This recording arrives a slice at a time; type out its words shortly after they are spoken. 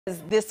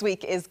This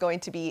week is going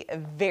to be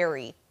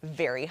very,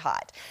 very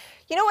hot.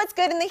 You know what's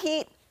good in the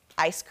heat?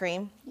 Ice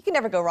cream. You can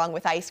never go wrong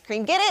with ice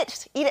cream. Get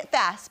it, eat it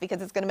fast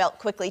because it's going to melt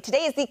quickly.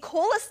 Today is the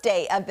coolest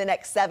day of the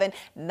next 7,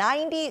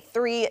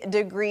 93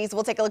 degrees.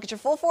 We'll take a look at your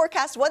full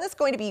forecast, one that's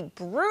going to be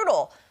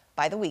brutal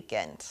by the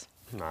weekend.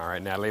 All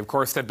right, Natalie, of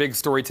course, the big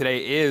story today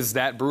is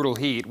that brutal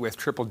heat with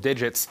triple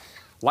digits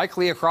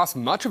likely across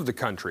much of the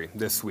country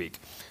this week.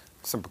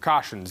 Some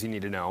precautions you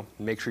need to know.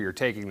 Make sure you're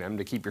taking them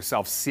to keep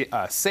yourself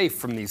safe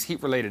from these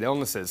heat-related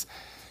illnesses.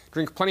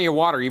 Drink plenty of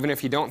water even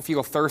if you don't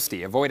feel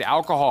thirsty. Avoid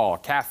alcohol,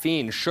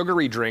 caffeine,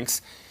 sugary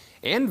drinks,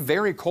 and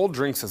very cold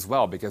drinks as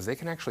well because they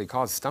can actually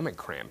cause stomach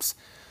cramps.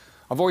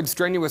 Avoid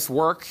strenuous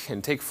work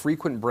and take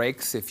frequent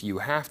breaks if you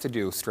have to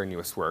do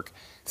strenuous work.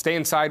 Stay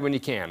inside when you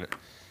can.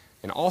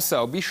 And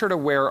also be sure to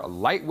wear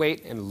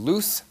lightweight and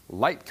loose,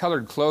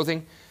 light-colored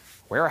clothing.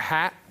 Wear a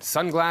hat,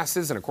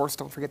 sunglasses, and of course,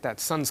 don't forget that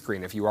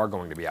sunscreen if you are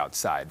going to be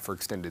outside for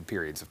extended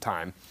periods of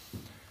time.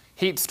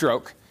 Heat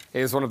stroke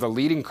is one of the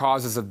leading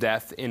causes of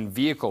death in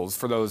vehicles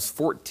for those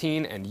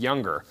 14 and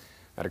younger.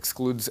 That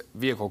excludes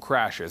vehicle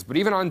crashes. But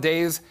even on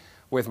days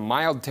with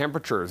mild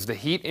temperatures, the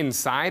heat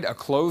inside a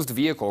closed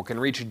vehicle can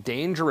reach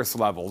dangerous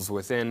levels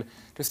within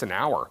just an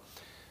hour.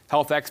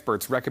 Health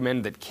experts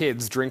recommend that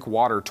kids drink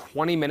water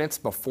 20 minutes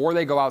before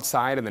they go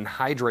outside and then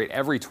hydrate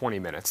every 20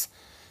 minutes.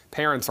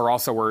 Parents are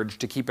also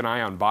urged to keep an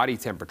eye on body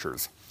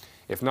temperatures.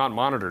 If not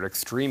monitored,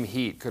 extreme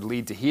heat could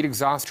lead to heat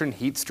exhaustion,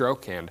 heat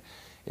stroke, and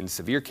in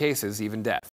severe cases, even death.